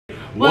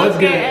What's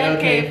good,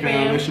 LK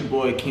fam? It's your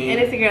boy King. And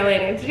it's your girl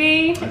Laina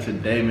G. And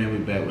today, man, we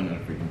back with another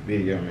freaking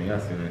video, man.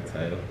 Y'all seen that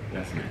title.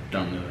 Y'all seen that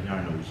thumbnail.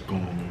 Y'all know what's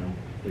going on.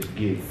 Let's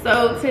get it.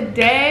 So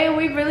today,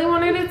 we really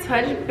wanted to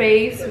touch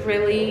base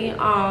really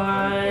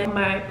on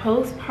my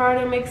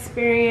postpartum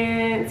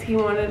experience. He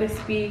wanted to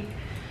speak,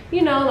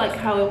 you know, like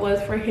how it was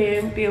for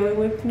him dealing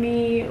with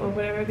me or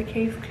whatever the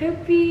case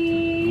could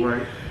be.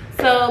 Right.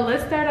 So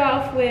let's start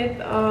off with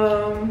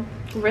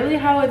really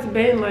how it's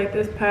been like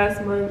this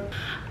past month.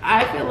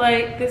 I feel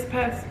like this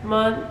past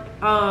month,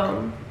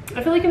 I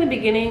feel like in the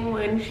beginning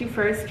when she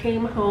first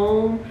came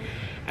home,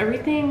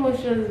 everything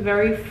was just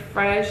very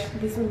fresh.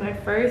 This is my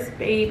first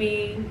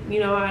baby.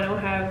 You know, I don't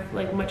have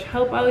like much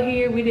help out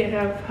here. We didn't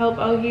have help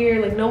out here.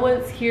 Like no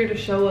one's here to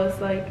show us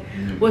like,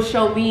 will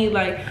show me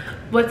like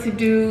what to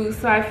do.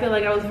 So I feel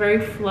like I was very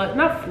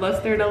not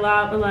flustered a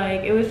lot, but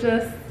like it was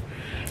just,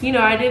 you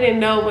know, I didn't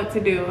know what to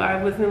do.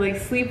 I wasn't like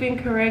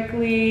sleeping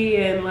correctly,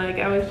 and like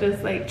I was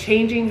just like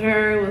changing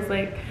her, was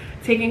like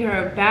taking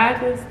her a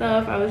bath and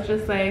stuff. I was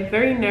just like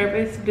very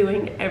nervous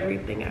doing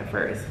everything at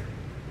first.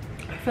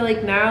 I feel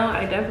like now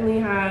I definitely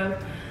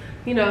have,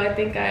 you know, I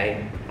think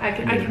I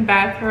can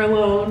bath her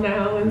alone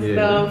now and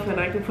stuff, and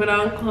I can put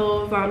on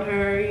clothes on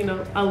her, you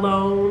know,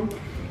 alone.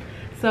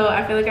 So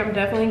I feel like I'm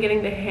definitely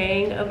getting the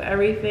hang of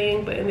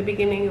everything, but in the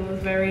beginning it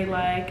was very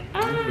like,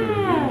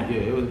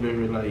 it was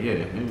very like,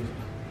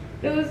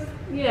 it was,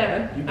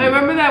 yeah. I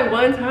remember that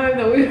one time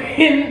that we were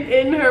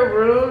in her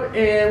room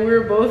and we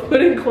were both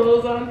putting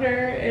clothes on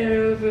her, and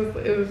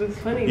it was just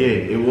funny. Yeah,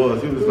 it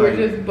was. It was we like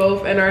were just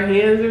both, and our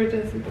hands were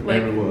just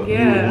like, everywhere.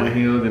 yeah. One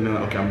hand, and then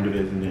okay, I'm gonna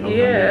do this, and then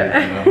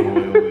yeah. I'm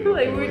gonna do this.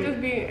 Like we were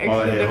just being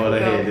extra difficult. Hold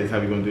that head. This is how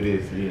we gonna do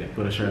this. Yeah,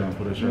 put a shirt on.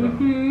 Put a shirt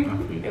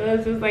on. It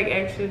was just like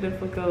extra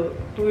difficult.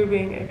 We were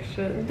being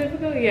extra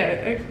difficult.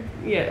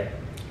 Yeah.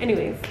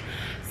 Anyways.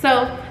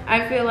 So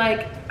I feel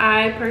like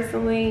I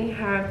personally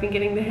have been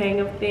getting the hang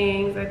of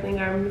things. I think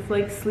I'm just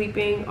like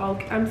sleeping.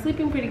 I'm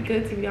sleeping pretty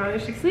good, to be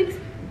honest. She sleeps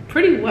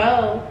pretty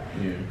well.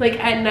 Yeah. Like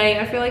at night,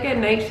 I feel like at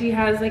night she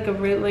has like a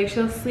real, like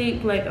she'll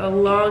sleep like a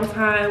long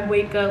time,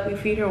 wake up, we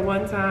feed her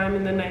one time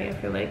in the night. I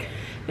feel like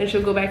then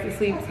she'll go back to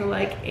sleep till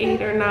like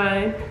 8 or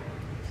 9.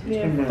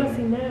 Yeah,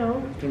 fussy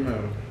now.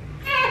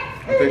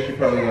 I think she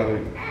probably got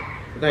it.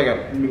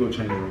 Let me go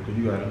change her because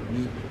you got it.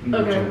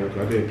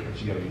 Okay. I think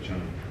she got to be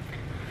changed.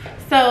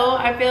 So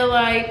I feel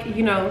like,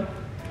 you know,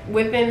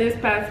 within this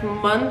past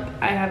month,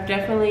 I have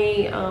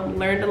definitely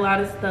learned a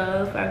lot of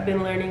stuff. I've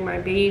been learning my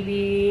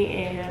baby,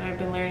 and I've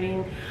been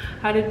learning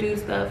how to do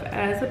stuff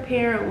as a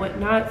parent, what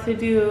not to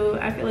do.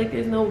 I feel like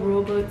there's no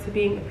rule book to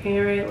being a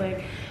parent.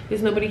 Like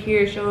there's nobody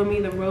here showing me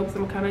the ropes.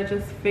 I'm kind of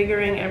just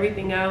figuring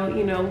everything out.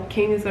 You know,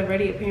 King is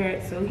already a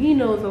parent, so he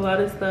knows a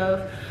lot of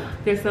stuff.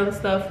 There's some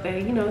stuff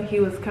that, you know, he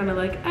was kind of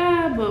like,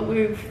 but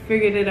we've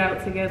figured it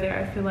out together.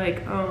 I feel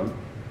like,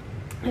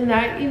 and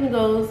that even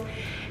goes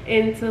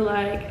into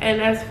like,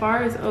 and as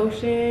far as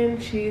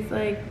Ocean, she's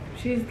like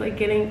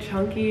getting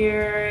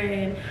chunkier.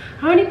 And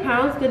how many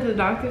pounds did the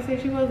doctor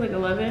say she was? Like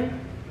 11?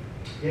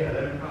 Yeah,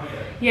 11 pounds.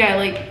 Yeah,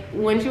 like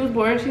when she was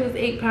born she was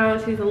 8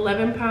 pounds. She's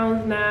 11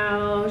 pounds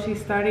now.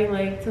 She's starting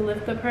like to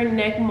lift up her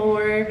neck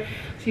more.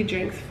 She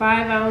drinks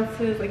 5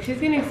 ounces. Like she's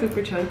getting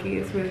super chunky.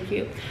 It's really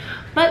cute.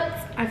 But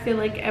I feel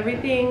like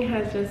everything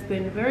has just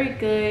been very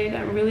good.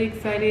 I'm really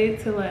excited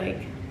to like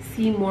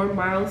see more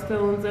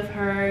milestones of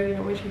her, you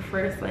know, when she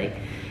first like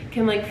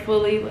can like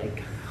fully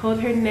like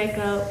hold her neck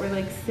up or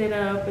like sit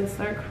up and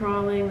start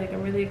crawling. Like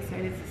I'm really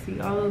excited to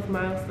see all those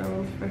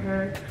milestones for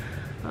her.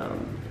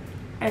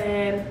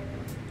 And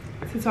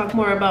to talk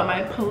more about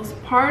my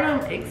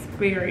postpartum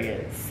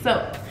experience.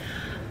 So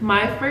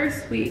my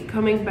first week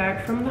coming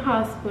back from the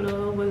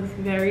hospital was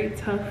very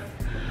tough.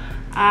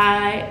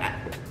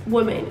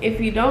 Women, if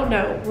you don't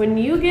know, when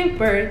you give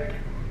birth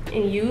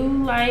and you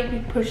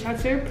like push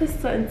out your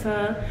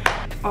placenta,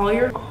 all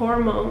your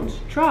hormones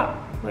drop.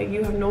 Like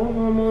you have no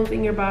hormones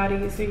in your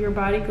body, so your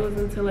body goes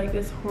into like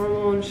this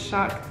hormone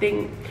shock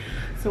thing.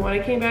 So when I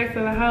came back to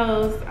the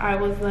house, I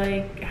was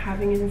like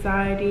having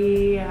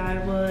anxiety.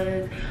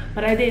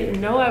 But I didn't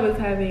know I was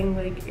having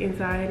like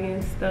anxiety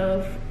and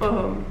stuff.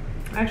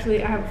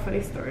 Actually I have a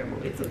funny story. I'm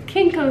gonna wait till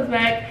King comes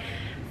back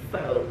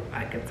so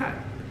I can talk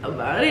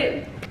about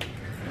it.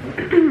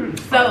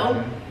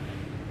 So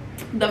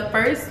the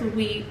first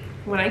week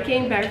when I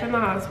came back from the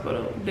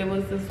hospital, there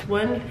was this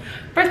one,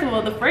 first of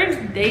all, the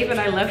first day that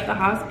I left the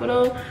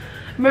hospital,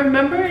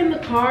 remember in the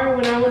car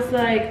when I was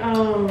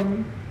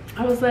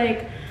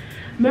like,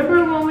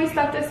 remember when we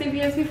stopped at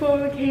CVS before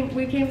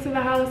we came to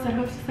the house, and I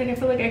was just like, I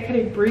feel like I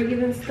couldn't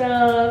breathe and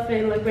stuff,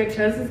 and like my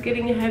chest is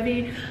getting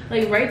heavy.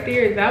 Like right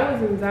there, that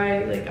was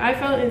anxiety. Like I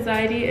felt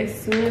anxiety as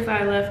soon as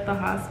I left the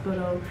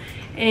hospital.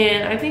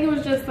 And I think it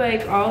was just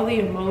like all the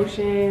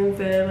emotions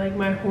and like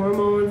my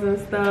hormones and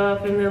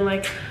stuff. And then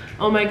like,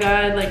 oh my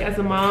God, like as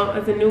a mom,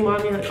 as a new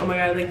mom, you're like, oh my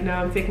God, like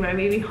now I'm taking my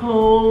baby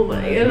home.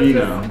 Like it was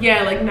just,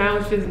 yeah, like now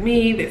it's just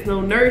me. There's no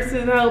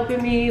nurses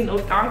helping me, no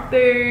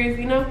doctors,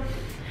 you know?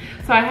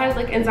 So I had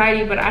like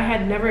anxiety, but I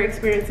had never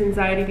experienced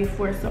anxiety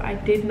before, so I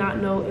did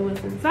not know it was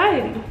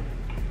anxiety.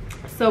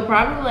 So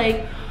probably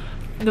like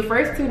the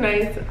first 2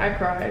 nights I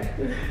cried.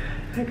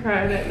 I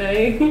cried at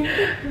night.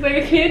 I was like,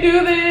 I can't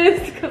do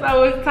this, because I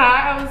was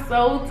tired. I was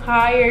so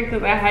tired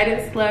because I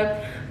hadn't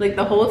slept like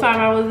the whole time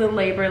I was in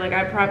labor. Like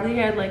I probably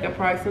had like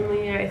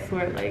approximately, I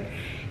swear, like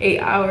 8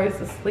 hours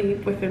of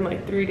sleep within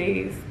like 3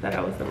 days that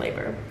I was in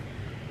labor.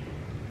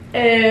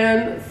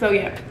 And so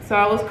yeah, so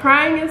I was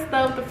crying and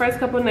stuff the first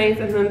couple nights,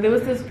 and then there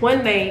was this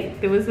one night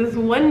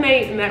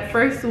in that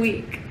first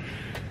week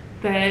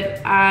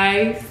that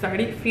I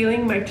started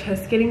feeling my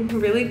chest getting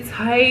really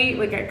tight.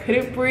 Like I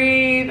couldn't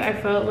breathe. I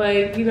felt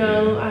like, you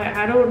know,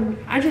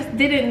 I just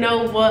didn't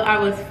know what I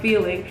was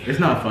feeling. It's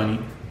not funny.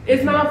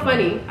 It's not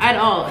funny at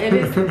all. It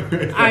is.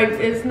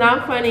 It's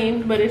not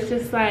funny, but it's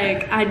just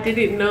like I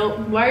didn't know.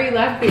 Why are you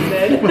laughing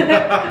then?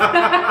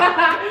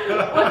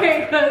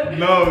 Okay,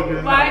 no.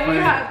 Why do you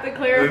have to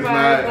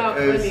clarify?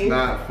 It's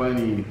not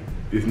funny.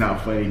 It's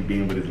not funny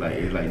then, but it's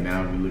like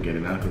now we look at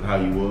it now, because how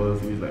you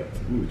was, he was like,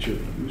 ooh,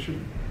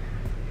 tripping.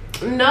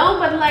 No,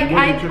 but like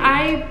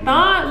I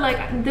thought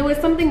like there was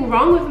something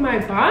wrong with my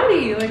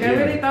body. Like I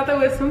really thought there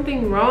was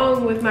something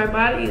wrong with my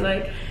body.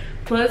 Like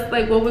plus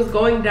like what was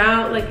going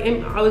down, like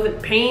I was in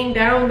pain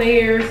down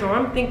there, so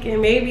I'm thinking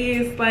maybe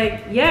it's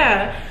like,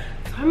 yeah.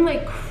 So I'm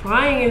like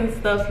crying and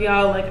stuff,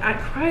 y'all. Like I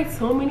cried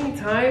so many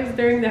times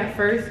during that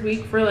first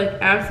week for like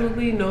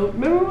absolutely no.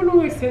 Remember when we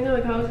were sitting in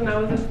the couch and I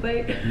was just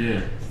like,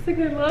 like,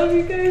 I love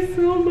you guys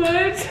so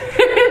much.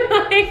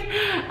 Like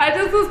I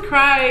just was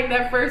crying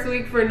that first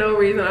week for no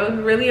reason. I was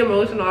really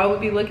emotional. I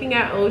would be looking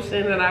at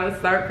ocean and I would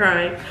start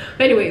crying.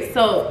 But anyway,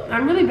 so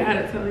I'm really bad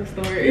at telling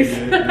stories.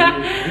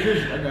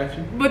 I got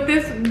you. But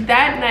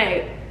that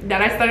night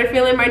that I started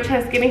feeling my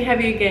chest getting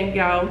heavy again,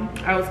 y'all,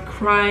 I was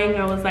crying.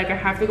 I was like, I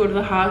have to go to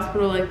the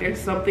hospital. Like there's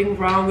something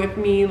wrong with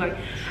me. Like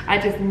I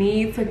just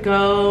need to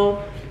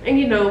go. And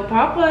you know,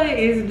 Papa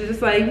is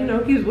just like, you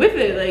know, he's with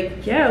it.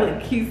 Like, yeah,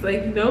 like he's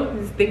like, you know,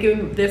 he's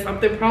thinking there's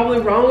something probably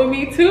wrong with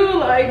me too.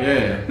 Like,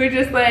 we're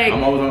just like,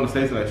 I'm always on the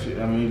stage like, shit.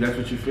 I mean, that's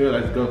what you feel.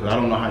 Let's go. Cause I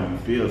don't know how you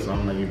feel. So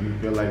I'm like, if you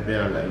feel like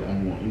that, like,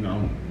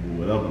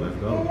 whatever. Let's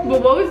go.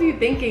 But what was you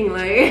thinking?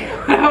 Like,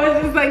 I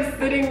was just like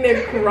sitting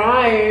there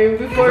crying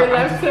before I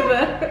left to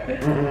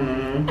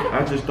the.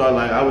 I just thought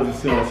like I was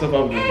just seeing myself. I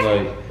was just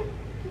like,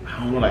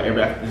 I don't know, like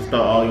I just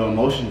thought all your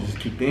emotions just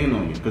kicked in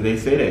on you, because they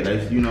say that,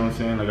 like, you know what I'm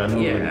saying? Like I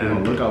know they're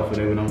gonna look out for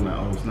that, but I'm like,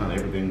 oh, it's not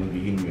everything gonna be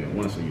hitting you at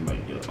once, so you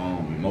like your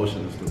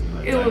emotions and stuff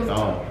like that. It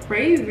was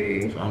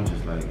crazy. So I'm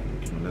just like,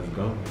 you know, let's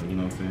go. You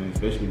know what I'm saying?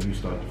 Especially if you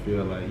start to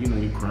feel like, you know,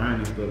 you crying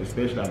and stuff,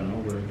 especially out of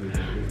nowhere.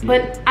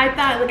 But I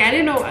thought, like, I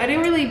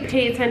didn't really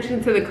pay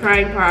attention to the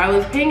crying part. I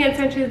was paying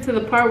attention to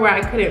the part where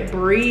I couldn't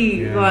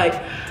breathe.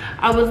 Like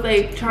I was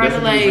like trying to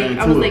like,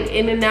 I was like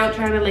in and out,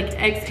 trying to like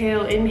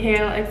exhale,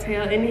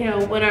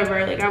 inhale,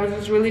 whatever. Like I was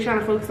just really trying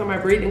to focus on my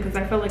breathing, because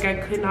I felt like I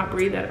could not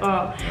breathe at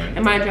all.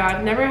 And my job,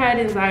 I've never had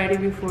anxiety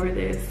before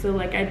this, so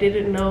like I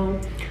didn't know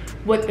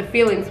what the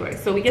feelings were.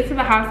 So we get to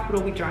the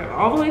hospital, we drive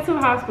all the way to the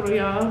hospital,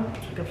 y'all.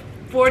 Like a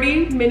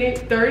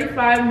 40-minute,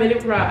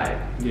 35-minute ride.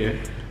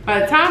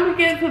 By the time we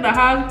get to the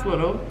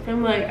hospital,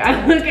 I'm like,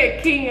 I look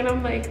at King and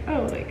I'm like,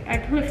 oh, like I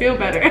kind of feel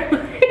better.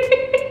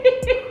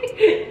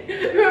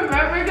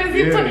 Remember,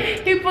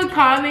 because he put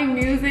calming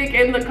music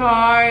in the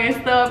car and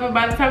stuff, and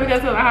by the time we got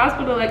to the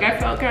hospital, like I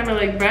felt kind of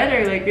like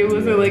better, like it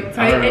wasn't like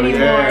tight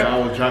anymore. I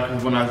was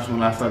driving, when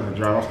I started to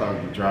drive, I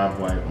started to drive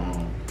like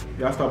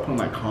I started putting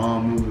like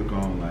calm music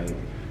on, like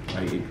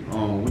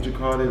what you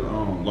call it,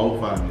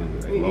 lo-fi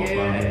music, like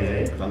lo-fi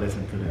music. Cause I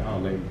listened to that.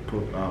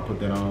 I'll put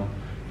that on.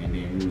 And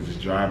then we was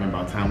just driving.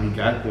 By the time we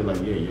got there,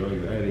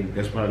 like,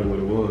 that's probably what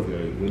it was.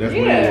 Well, that's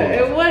what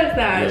it was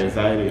that. Yeah,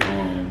 anxiety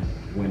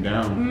went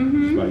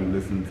down. It's like you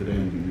listening to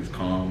them, you just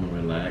calm and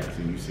relax,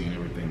 and you seeing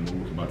everything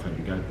move. So by the time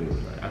you got there, it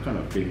was like, I kind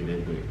of figured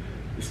it, but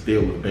it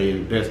still was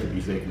best to be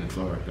safe than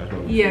sorry. That's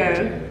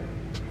what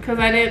because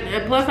I didn't,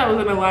 and plus I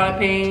was in a lot of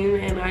pain,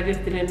 and I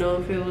just didn't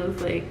know if it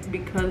was like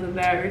because of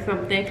that or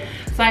something.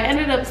 So I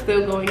ended up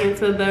still going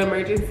into the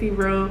emergency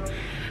room.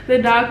 The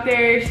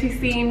doctor, she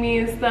seen me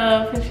and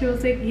stuff, and she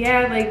was like,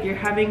 yeah, like you're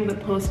having the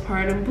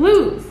postpartum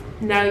blues.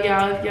 Now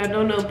y'all, if y'all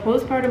don't know,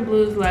 postpartum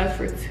blues last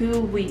for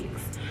 2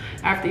 weeks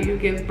after you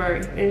give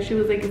birth. And she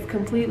was like, it's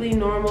completely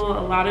normal.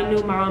 A lot of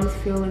new moms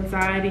feel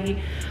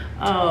anxiety.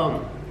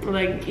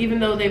 Like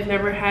even though they've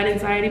never had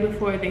anxiety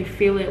before, they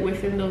feel it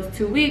within those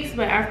 2 weeks,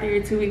 but after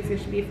your 2 weeks it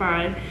should be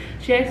fine.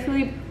 She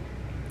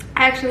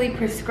actually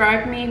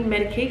prescribed me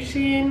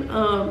medication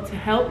to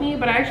help me,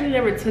 but I actually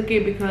never took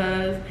it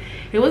because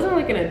it wasn't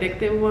like an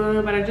addictive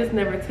one, but I just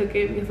never took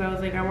it because I was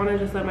like, I want to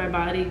just let my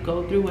body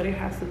go through what it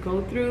has to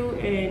go through,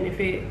 and if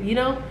it, you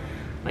know,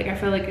 like I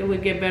feel like it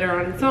would get better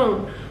on its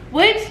own,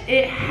 which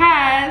it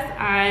has.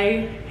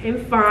 I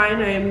am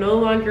fine. I am no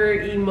longer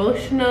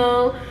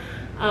emotional.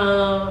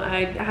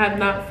 I have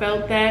not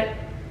felt that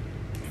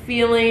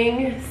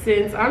feeling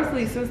since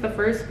the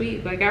first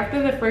week. Like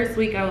after the first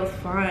week I was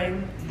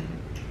fine.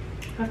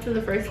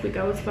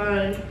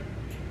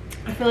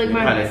 I feel like they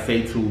probably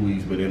say 2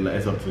 weeks, but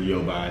it's up to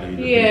your body.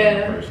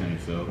 Yeah. The person,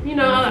 so, you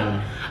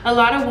know, a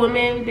lot of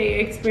women, they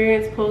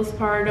experience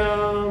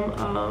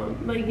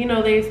postpartum, like, you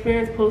know, they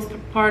experience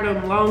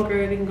postpartum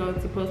longer. They can go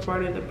into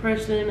postpartum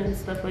depression and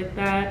stuff like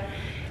that.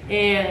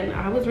 And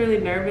I was really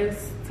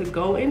nervous to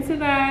go into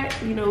that.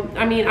 You know,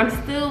 I mean, I'm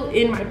still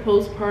in my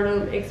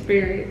postpartum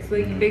experience.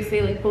 Like they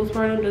say, like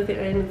postpartum doesn't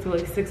end until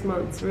like 6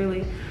 months,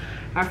 really,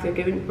 after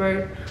giving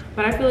birth.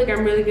 But I feel like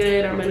I'm really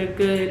good. I'm in a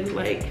good,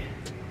 like,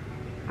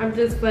 I'm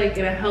just like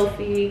in a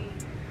healthy,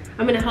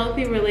 I'm in a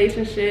healthy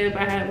relationship.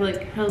 I have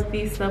like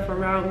healthy stuff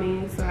around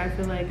me. So I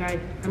feel like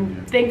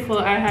I'm thankful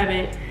I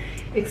haven't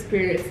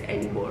experienced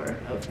any more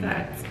of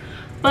that.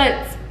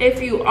 But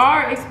if you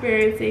are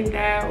experiencing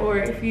that, or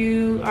if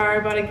you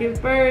are about to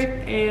give birth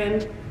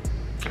and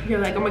you're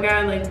like, oh my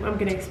God, like I'm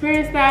gonna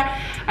experience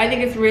that, I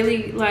think it's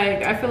really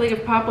like, I feel like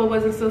if Papa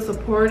wasn't so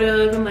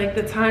supportive, and like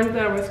the times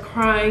that I was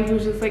crying, he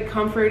was just like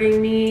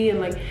comforting me, and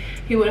like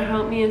he would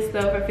help me and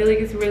stuff. I feel like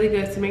it's really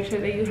good to make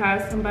sure that you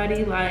have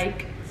somebody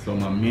like. So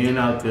my men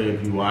out there,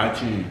 if you're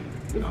watching,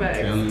 I'm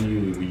telling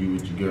you, you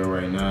with your girl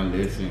right now,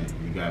 listen,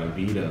 you gotta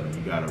be there.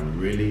 You gotta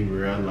really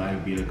real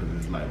life be there, because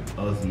it's like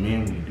us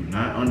men, we do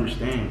not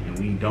understand and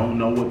we don't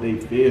know what they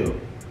feel,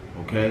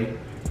 okay?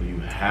 So you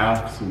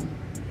have to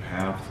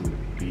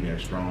be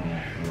that strong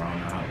around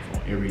the house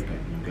on everything.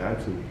 You got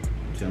to.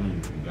 I'm telling you,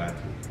 you got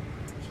to.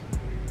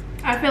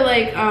 I feel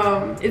like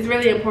it's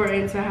really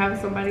important to have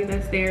somebody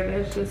that's there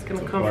that's just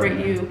gonna comfort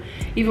you,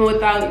 even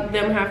without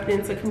them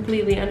having to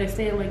completely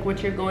understand like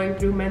what you're going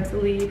through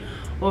mentally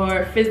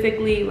or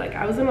physically. Like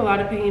I was in a lot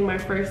of pain my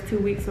first 2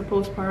 weeks of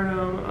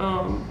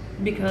postpartum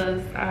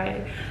because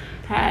I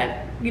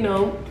had, you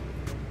know,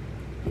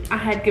 I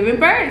had given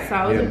birth, so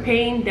I was in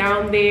pain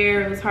down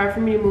there. It was hard for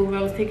me to move.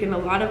 I was taking a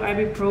lot of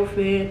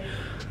ibuprofen,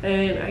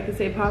 and I could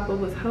say Papa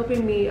was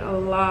helping me a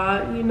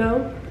lot, you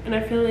know. And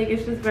I feel like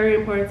it's just very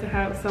important to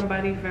have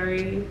somebody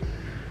very,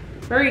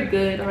 very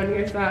good on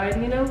your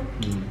side, you know.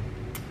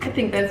 I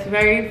think that's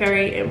very,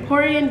 very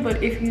important.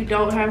 But if you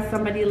don't have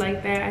somebody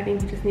like that, I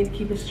think you just need to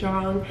keep a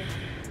strong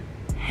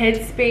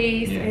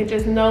headspace and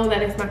just know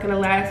that it's not gonna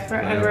last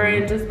forever.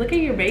 And just look at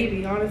your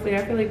baby. Honestly,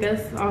 I feel like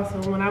that's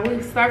awesome. When I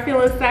would start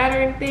feeling sad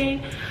or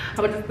anything,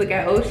 I would just look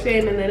at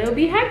Ocean, and then it'll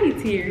be happy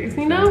tears,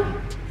 you know.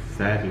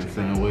 Exactly the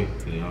same way.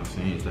 You know what I'm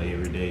saying? It's like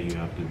every day you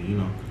have to be, you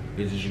know,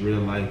 it's just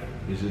real life.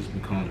 It just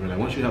becomes real life.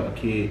 Once you have a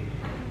kid,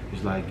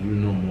 it's like you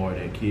know more of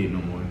that kid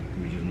no more.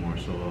 You're just more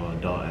so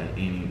adult at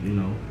any, you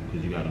know,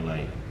 because you gotta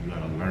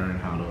learn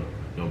how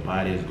your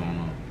body is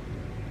gonna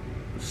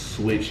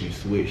switch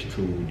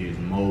to this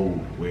mode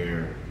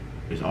where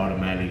it's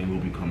automatically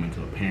will be coming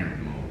to a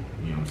parent mode.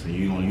 You know what I'm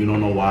saying? You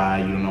don't know why,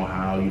 you don't know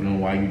how, you don't know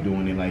why you're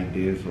doing it like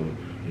this, or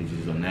it's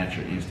just a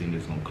natural instinct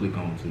that's gonna click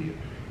onto you.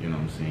 You know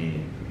what I'm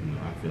saying? You know,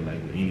 I feel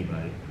like with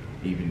anybody,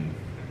 even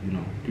if, you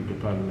know, people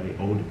probably like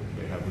older,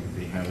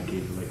 they have a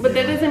kid. Like, but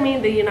that doesn't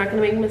mean that you're not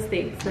gonna make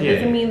mistakes. That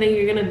doesn't mean that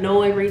you're gonna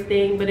know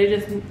everything. But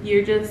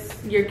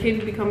your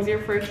kid becomes your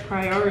first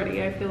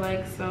priority. I feel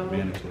like so.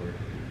 Mandatory.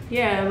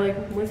 Yeah, like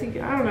once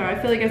you, I don't know. I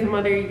feel like as a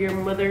mother, your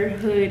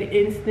motherhood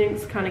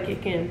instincts kind of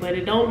kick in. But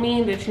it don't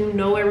mean that you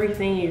know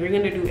everything. You're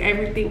gonna do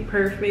everything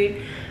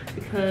perfect,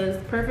 because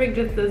perfect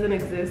just doesn't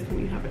exist when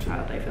you have a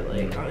child. I feel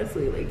like,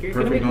 honestly, like you're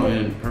perfect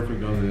gonna be perfect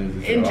doesn't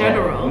exist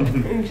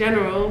in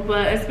general,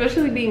 but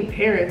especially being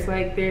parents.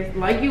 Like there's,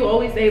 like you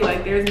always say,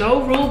 like there's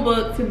no rule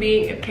book to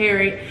being a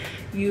parent.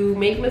 You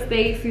make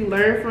mistakes, you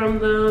learn from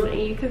them, and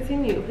you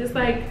continue. Just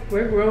like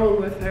we're growing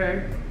with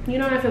her. You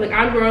know, I feel like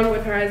I'm growing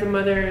with her as a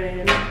mother,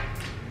 and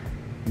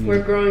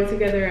we're growing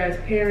together as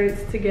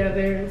parents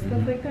together and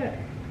stuff like that.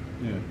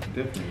 Yeah,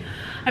 definitely.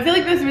 I feel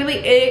like that's really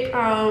it.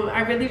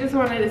 I really just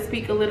wanted to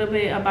speak a little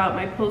bit about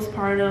my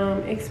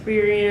postpartum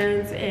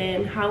experience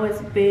and how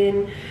it's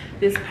been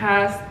this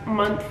past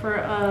month for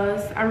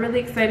us. I'm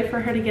really excited for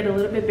her to get a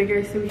little bit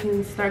bigger so we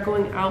can start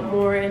going out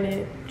more, and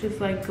it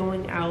just like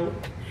going out,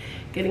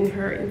 getting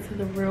her into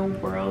the real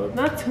world.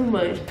 Not too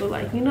much, but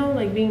like, you know,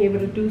 like being able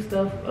to do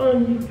stuff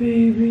on you,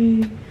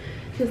 baby.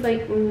 Just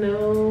like,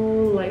 no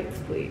lights,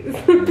 please.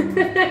 Yeah,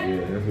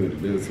 that's what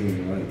it is. Too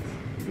many lights.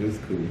 It's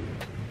cool.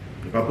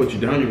 If I put you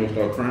down, you're gonna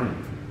start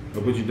crying. If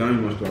I put you down,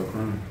 you're gonna start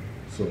crying.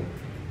 So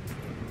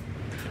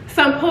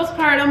some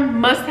postpartum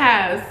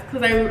must-haves,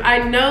 because I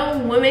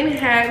know women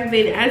have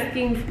been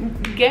asking,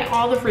 get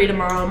all the Freedom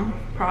Mom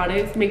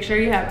products. Make sure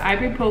you have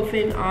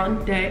ibuprofen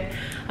on deck.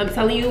 I'm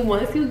telling you,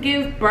 once you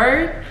give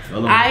birth,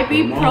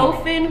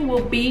 ibuprofen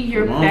will be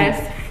your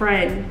best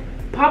friend.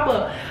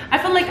 Papa, I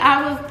feel like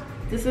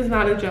this is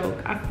not a joke,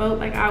 I felt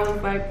like I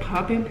was like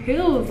popping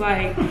pills.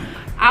 Like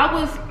I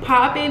was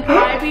popping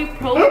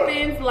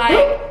ibuprofens like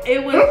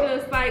it was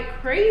just like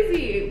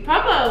crazy.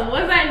 Papa,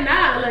 was I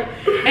not? Like,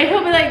 and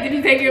he'll be like, did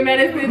you take your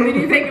medicine? Did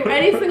you take it?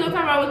 Any single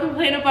time I would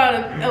complain about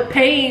a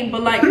pain,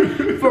 but like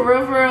for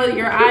real,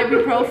 your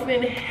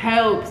ibuprofen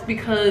helps,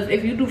 because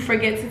if you do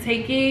forget to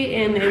take it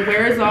and it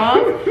wears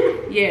off,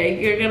 yeah,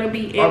 you're gonna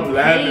be in I'm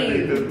laughing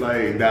pain. because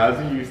like now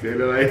see you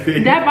said it like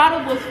that. That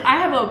bottle was, I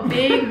have a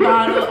big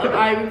bottle of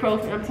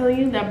ibuprofen. I'm telling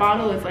you, that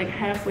bottle is like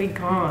halfway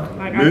gone.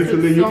 Like I took so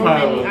many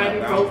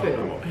ibuprofen.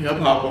 Yeah,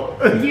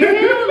 Papa. Yeah,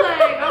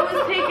 like I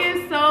was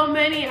taking so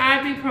many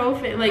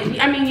ibuprofen. Like,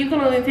 I mean, you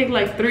can only take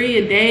like 3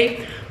 a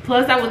day.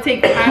 Plus, I would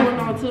take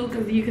Tylenol too,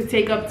 because you could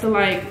take up to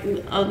like,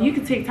 you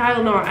could take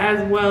Tylenol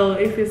as well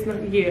if it's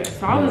not, yeah.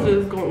 So I was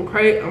just going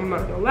crazy, I'm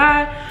not gonna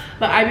lie.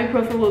 But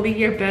ibuprofen will be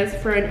your best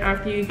friend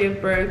after you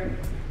give birth.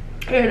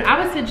 And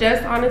I would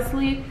suggest,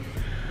 honestly,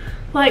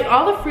 like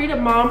all the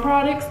Freedom Mom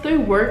products, they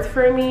worked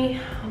for me.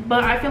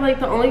 But I feel like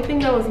the only thing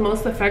that was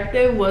most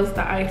effective was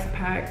the ice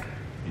pack.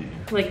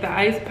 Like the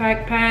ice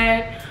pack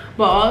pad.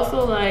 But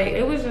also, like,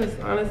 it was just,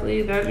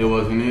 honestly, that it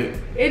wasn't it.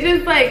 It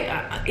just like,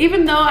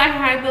 even though I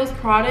had those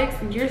products,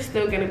 you're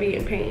still gonna be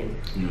in pain.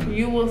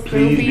 You will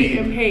still be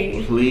in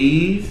pain.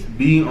 Please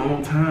be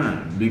on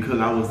time, because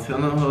I was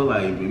telling her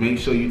like, make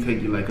sure you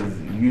take it, like, cause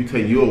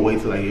you'll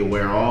wait till like it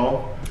wear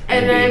off.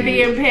 And then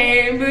be in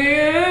pain, but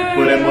yeah.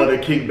 For that mother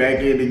kick back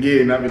in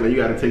again, and I be like, you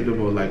gotta take them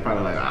for like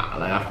probably like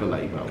I feel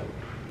like about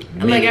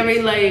like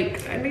every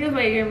like, I think it's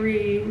like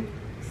every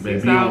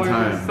 6 hours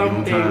or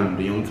something.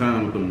 Be on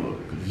time with them.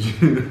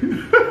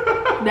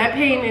 That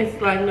pain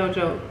is like no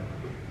joke.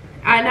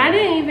 And I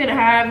didn't even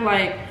have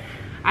like,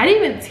 I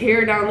didn't even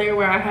tear down there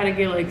where I had to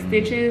get like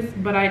stitches,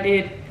 but I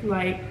did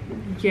like,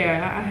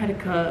 yeah, I had a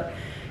cut,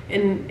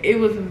 and it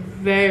was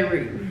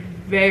very,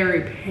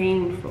 very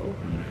painful.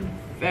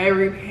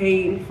 Very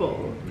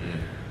painful.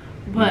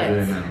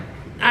 But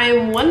I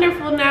am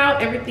wonderful now.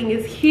 Everything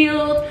is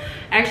healed.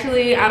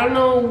 Actually, I don't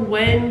know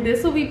when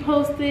this will be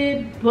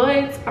posted,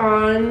 but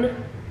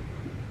on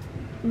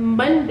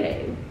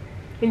Monday,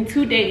 in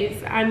 2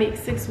 days, I make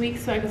 6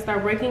 weeks, so I can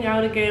start working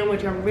out again,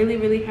 which I'm really,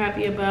 really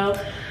happy about.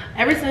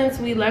 Ever since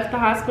we left the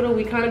hospital,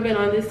 we kind of been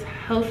on this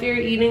healthier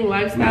eating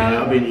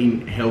lifestyle. I've been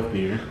eating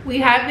healthier. We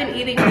have been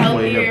eating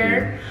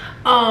healthier.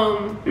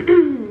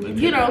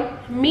 You know,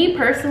 me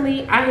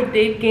personally, I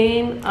did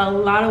gain a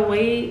lot of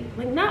weight.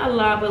 Like, not a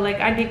lot, but like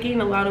I did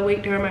gain a lot of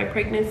weight during my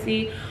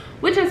pregnancy,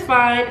 which is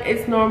fine.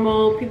 It's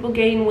normal. People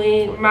gain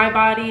weight. My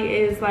body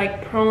is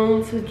like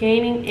prone to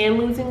gaining and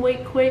losing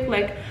weight quick.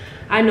 Like,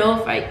 I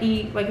know if I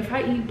eat, like if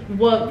I eat,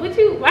 what would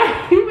you,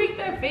 why do you make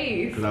that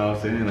face? Because I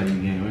was saying like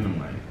you gain weight, I'm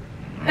like,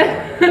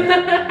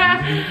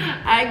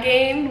 I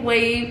gained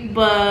weight,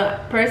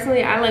 but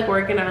personally I like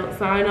working out,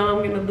 so I know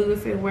I'm gonna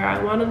lose it where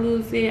I want to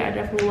lose it. I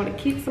definitely want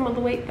to keep some of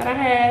the weight that I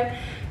have,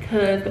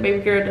 because the baby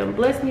girl done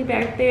blessed me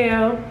back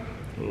there,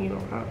 and, you know,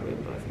 probably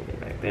blessed me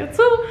back there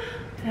too.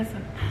 That's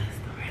another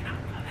story, not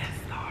that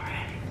story,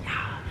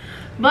 yeah.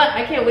 But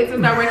I can't wait to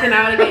start working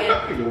out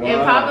again. Wow.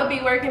 And Papa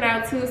be working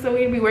out too, so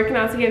we'll be working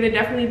out together.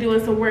 Definitely doing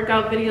some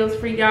workout videos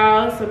for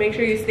y'all, so make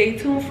sure you stay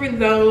tuned for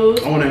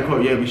those. I want to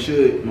incorporate, yeah, we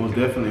should most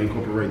definitely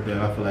incorporate that.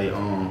 I feel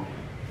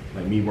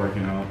like me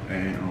working out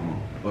and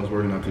us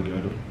working out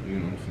together, you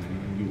know what I'm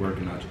saying? You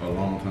working out a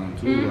long time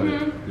too,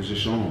 like it's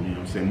just showing, you know what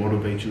I'm saying,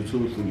 motivate you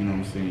too, so you know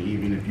what I'm saying,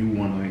 even if you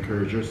want to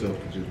encourage yourself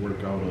to just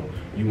work out, or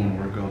you want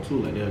to work out too,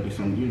 like that'll be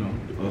something, you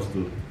know, us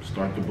to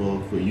start the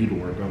bug for you to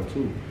work out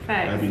too.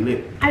 Facts. That'd be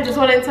lit. I just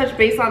want to touch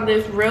base on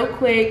this real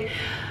quick.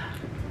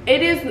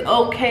 It is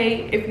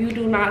okay if you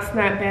do not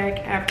snap back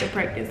after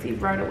pregnancy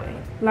right away.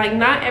 Like,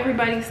 not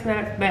everybody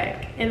snaps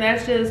back, and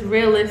that's just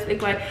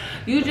realistic. Like,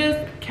 you just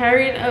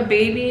carried a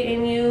baby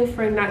in you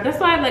for not, that's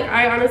why, like,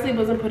 I honestly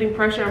wasn't putting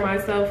pressure on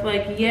myself.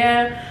 Like,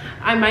 yeah,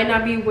 I might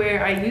not be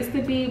where I used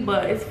to be,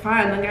 but it's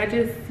fine. Like, I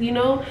just, you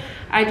know,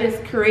 I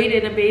just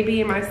created a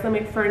baby in my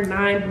stomach for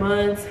 9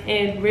 months,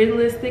 and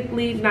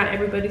realistically, not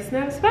everybody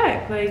snaps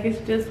back. Like, it's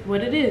just what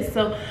it is.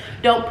 So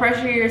don't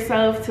pressure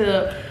yourself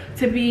to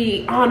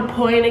be on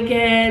point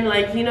again.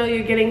 Like, you know,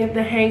 you're getting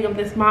the hang of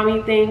this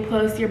mommy thing,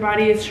 plus your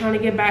body is trying to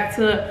get back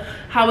to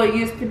how it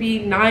used to be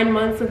 9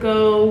 months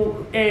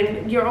ago,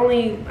 and you're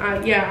only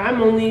yeah,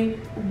 I'm only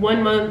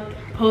 1 month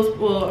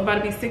well, about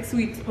to be 6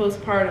 weeks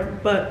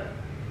postpartum, but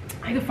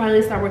I could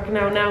finally start working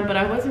out now. But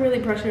I wasn't really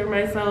pressuring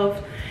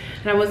myself,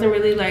 and I wasn't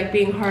really like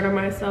being hard on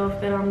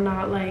myself that I'm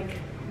not like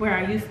where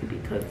I used to be,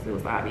 because it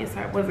was obvious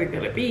I wasn't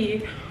gonna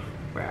be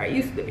where I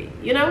used to be,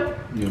 you know?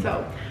 Yeah.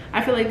 So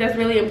I feel like that's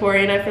really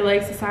important. I feel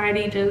like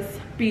society just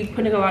be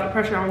putting a lot of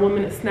pressure on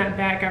women to snap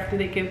back after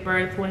they give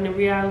birth, when in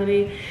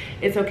reality,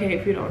 it's okay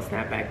if you don't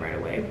snap back right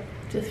away.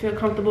 Just feel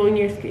comfortable in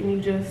your skin. You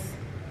just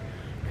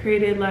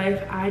created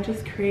life. I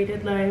just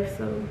created life,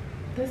 so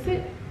that's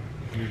it.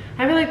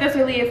 I feel like that's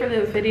really it for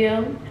this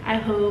video. I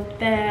hope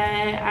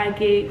that I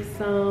gave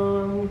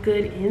some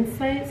good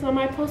insights on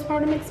my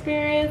postpartum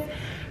experience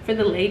for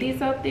the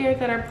ladies out there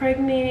that are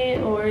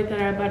pregnant or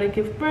that are about to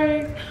give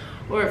birth,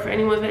 or for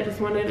anyone that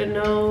just wanted to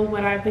know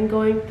what I've been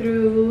going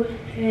through.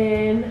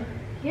 And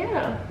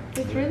yeah,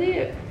 that's really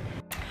it.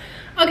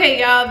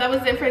 Okay, y'all, that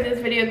was it for this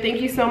video. Thank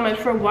you so much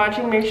for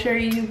watching. Make sure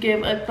you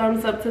give a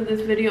thumbs up to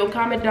this video,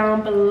 comment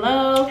down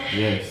below.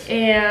 Yes.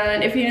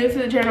 And if you're new to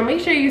the channel, make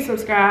sure you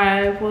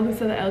subscribe. Welcome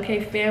to the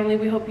LK family.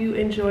 We hope you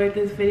enjoyed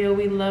this video.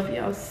 We love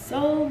y'all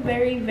so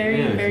very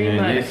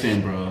much.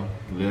 Listen, bro,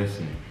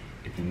 listen.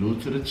 If you're new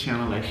to the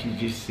channel, like she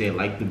just said,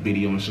 like the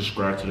video and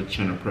subscribe to the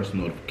channel, press the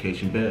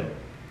notification bell.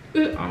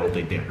 I don't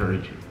think they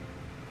heard you.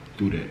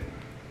 Do that.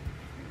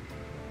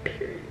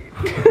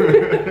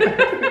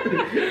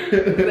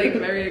 Like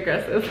very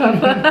aggressive,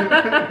 Papa.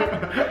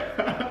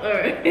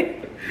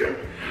 Alright.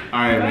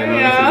 Alright, man.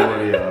 Let's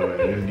get it.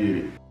 Let's get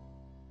it.